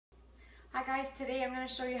Hi guys, today I'm going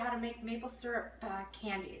to show you how to make maple syrup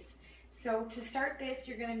candies. So to start this,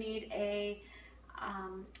 you're going to need a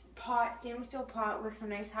stainless steel pot with some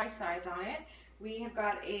nice high sides on it. We have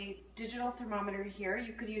got a digital thermometer here.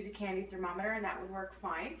 You could use a candy thermometer and that would work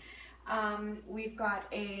fine. We've got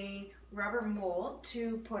a rubber mold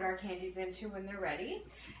to put our candies into when they're ready.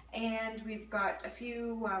 And we've got a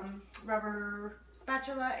few rubber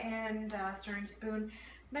spatula and stirring spoon,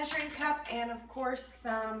 measuring cup, and of course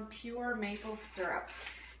some pure maple syrup.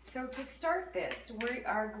 So to start this, we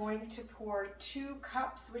are going to pour 2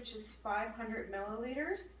 cups, which is 500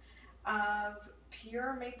 milliliters of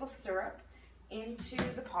pure maple syrup into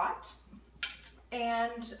the pot.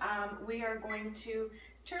 And we are going to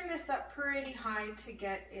turn this up pretty high to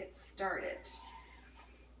get it started.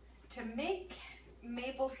 To make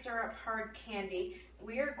maple syrup hard candy,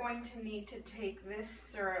 we are going to need to take this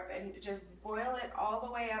syrup and just boil it all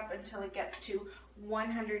the way up until it gets to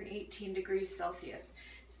 118 degrees Celsius.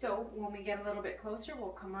 So when we get a little bit closer, we'll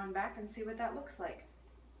come on back and see what that looks like.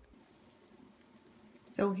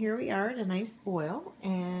 So here we are at a nice boil,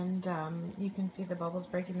 and you can see the bubbles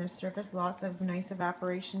breaking the surface, lots of nice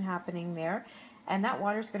evaporation happening there. And that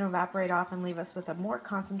water is going to evaporate off and leave us with a more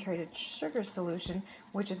concentrated sugar solution,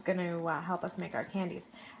 which is going to help us make our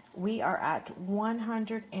candies. We are at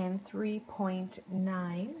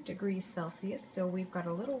 103.9 degrees Celsius, so we've got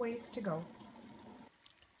a little ways to go.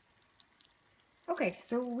 Okay,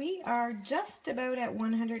 so we are just about at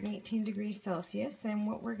 118 degrees Celsius, and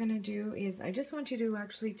what we're going to do is I just want you to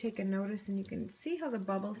actually take a notice, and you can see how the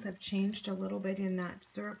bubbles have changed a little bit in that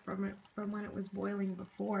syrup from when it was boiling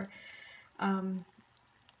before.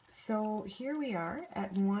 So here we are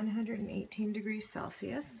at 118 degrees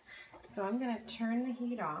Celsius. So I'm going to turn the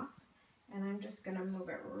heat off, and I'm just going to move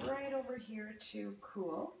it right over here to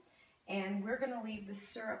cool. And we're going to leave the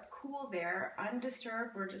syrup cool there,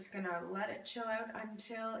 undisturbed. We're just going to let it chill out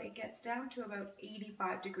until it gets down to about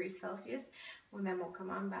 85 degrees Celsius. And then we'll come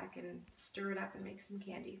on back and stir it up and make some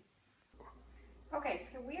candy. Okay,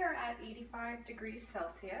 so we are at 85 degrees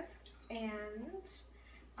Celsius, and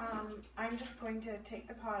I'm just going to take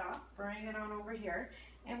the pot off, bring it on over here,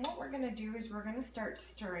 and what we're going to do is we're going to start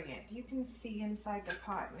stirring it. You can see inside the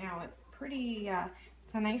pot now it's pretty,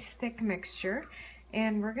 it's a nice thick mixture,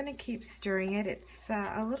 and we're going to keep stirring it. It's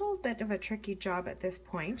a little bit of a tricky job at this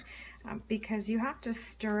point because you have to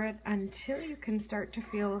stir it until you can start to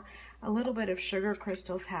feel a little bit of sugar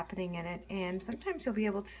crystals happening in it, and sometimes you'll be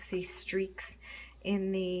able to see streaks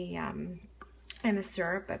in the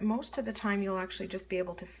syrup, but most of the time you'll actually just be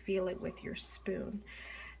able to feel it with your spoon.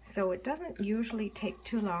 So it doesn't usually take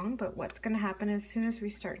too long, but what's going to happen as soon as we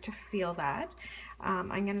start to feel that, I'm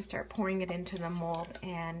going to start pouring it into the mold,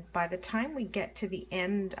 and by the time we get to the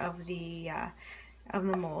end of the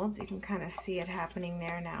molds, you can kind of see it happening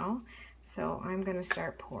there now. So I'm going to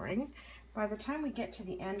start pouring. By the time we get to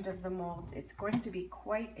the end of the molds, it's going to be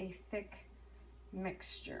quite a thick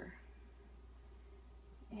mixture.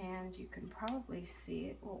 And you can probably see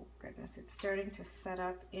it, oh goodness, it's starting to set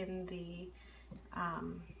up in the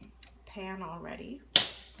pan already,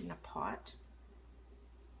 in the pot.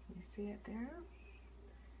 You see it there?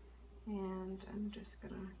 And I'm just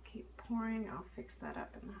gonna keep pouring. I'll fix that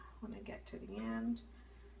up when I get to the end.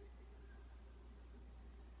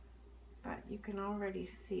 But you can already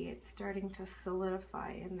see it starting to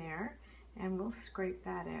solidify in there, and we'll scrape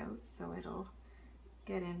that out so it'll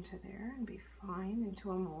get into there and be fine into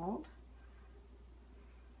a mold.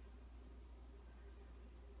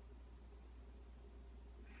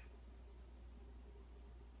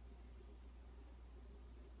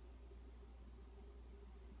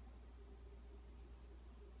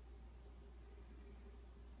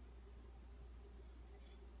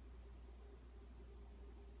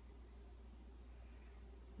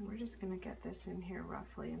 And we're just going to get this in here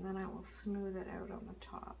roughly, and then I will smooth it out on the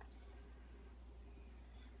top.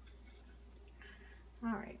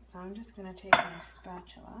 Alright, so I'm just going to take my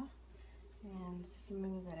spatula and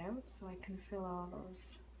smooth it out so I can fill all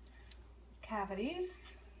those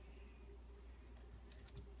cavities.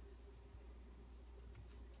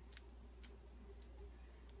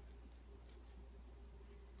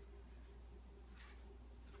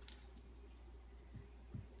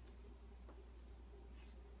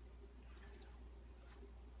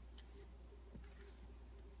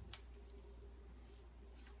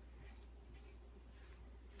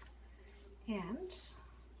 And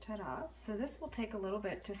ta-da! So this will take a little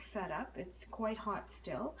bit to set up. It's quite hot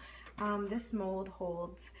still. This mold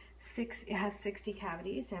holds it has 60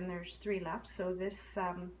 cavities, and there's 3 left. So this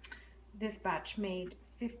batch made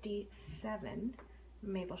 57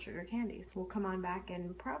 maple sugar candies. We'll come on back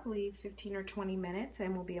in probably 15 or 20 minutes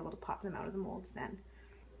and we'll be able to pop them out of the molds then.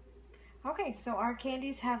 Okay, so our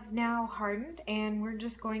candies have now hardened and we're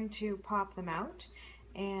just going to pop them out,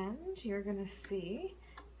 and you're gonna see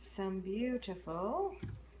some beautiful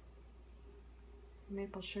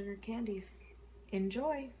maple sugar candies.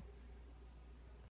 Enjoy!